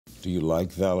Do you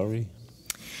like Valerie?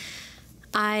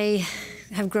 I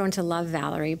have grown to love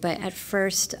Valerie, but at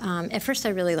first I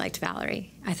really liked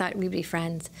Valerie. I thought we'd be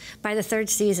friends. By the third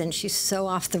season, she's so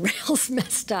off the rails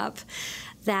messed up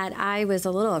that I was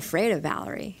a little afraid of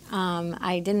Valerie.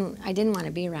 I didn't want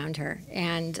to be around her,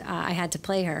 and I had to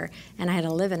play her, and I had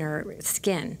to live in her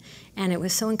skin, and it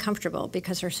was so uncomfortable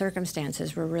because her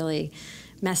circumstances were really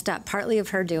messed up, partly of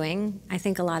her doing. I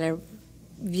think a lot of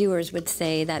viewers would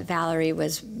say that Valerie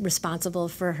was responsible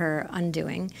for her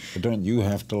undoing. But don't you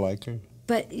have to like her?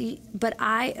 But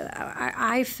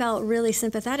I felt really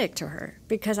sympathetic to her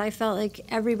because I felt like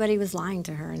everybody was lying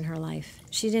to her in her life.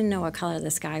 She didn't know what color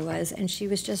the sky was, and she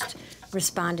was just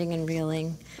responding and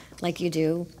reeling like you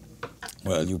do.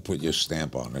 Well, you put your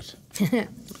stamp on it.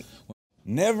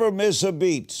 Never miss a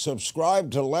beat.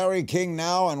 Subscribe to Larry King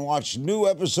now and watch new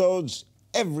episodes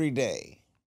every day.